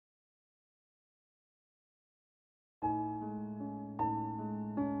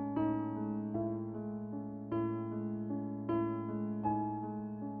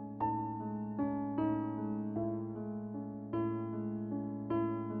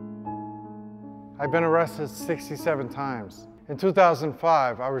I've been arrested 67 times. In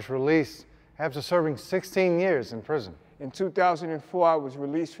 2005, I was released after serving 16 years in prison. In 2004, I was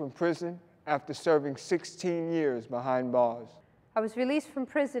released from prison after serving 16 years behind bars. I was released from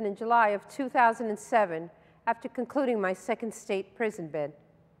prison in July of 2007 after concluding my second state prison bid.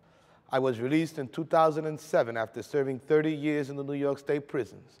 I was released in 2007 after serving 30 years in the New York State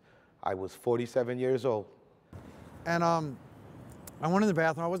prisons. I was 47 years old. And I went in the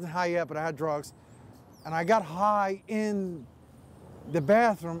bathroom. I wasn't high yet, but I had drugs. And I got high in the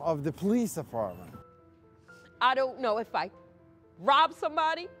bathroom of the police department. I don't know if I robbed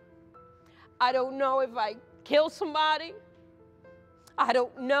somebody. I don't know if I killed somebody. I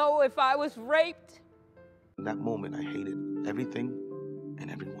don't know if I was raped. In that moment, I hated everything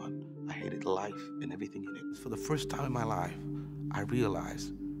and everyone. I hated life and everything in it. For the first time in my life, I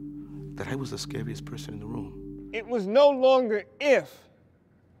realized that I was the scariest person in the room. It was no longer if,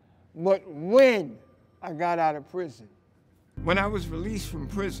 but when I got out of prison. When I was released from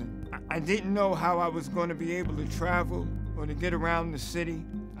prison, I didn't know how I was going to be able to travel or to get around the city.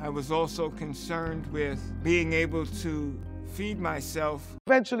 I was also concerned with being able to feed myself.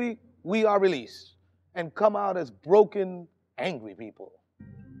 Eventually, we are released and come out as broken, angry people.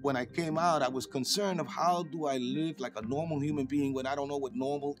 When I came out, I was concerned of how do I live like a normal human being when I don't know what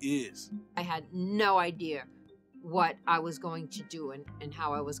normal is. I had no idea what I was going to do and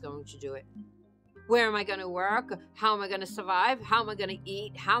how I was going to do it. Where am I going to work? How am I going to survive? How am I going to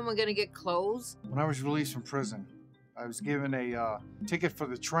eat? How am I going to get clothes? When I was released from prison, I was given a ticket for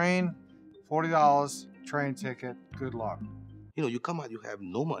the train, $40, train ticket, good luck. You know, you come out, you have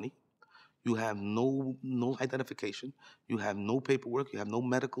no money, you have no identification, you have no paperwork, you have no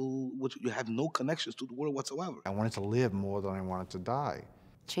medical, you have no connections to the world whatsoever. I wanted to live more than I wanted to die.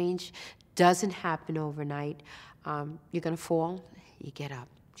 Change doesn't happen overnight. You're gonna fall, you get up.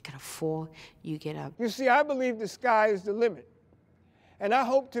 You're gonna fall, you get up. You see, I believe the sky is the limit. And I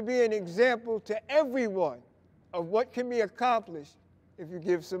hope to be an example to everyone of what can be accomplished if you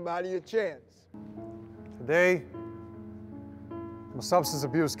give somebody a chance. Today, I'm a substance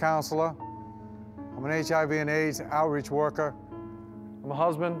abuse counselor. I'm an HIV and AIDS outreach worker. I'm a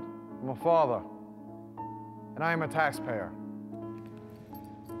husband, I'm a father, and I am a taxpayer.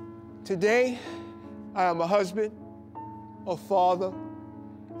 Today, I am a husband, a father,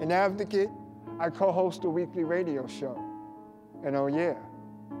 an advocate. I co-host a weekly radio show. And oh yeah,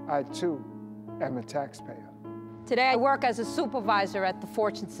 I too am a taxpayer. Today I work as a supervisor at the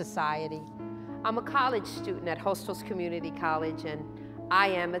Fortune Society. I'm a college student at Hostos Community College, and I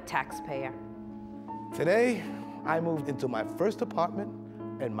am a taxpayer. Today, I moved into my first apartment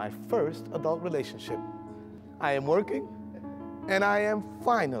and my first adult relationship. I am working, and I am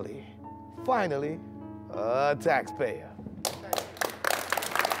finally a taxpayer.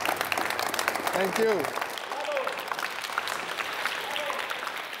 Thank you.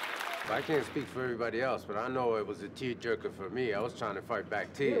 I can't speak for everybody else, but I know it was a tearjerker for me. I was trying to fight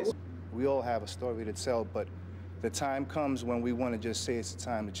back tears. We all have a story to tell, but the time comes when we want to just say it's the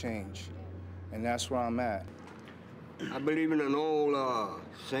time to change. And that's where I'm at. I believe in an old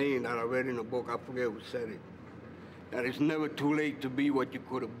saying that I read in a book, I forget who said it, that it's never too late to be what you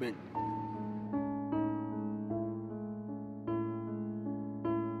could have been.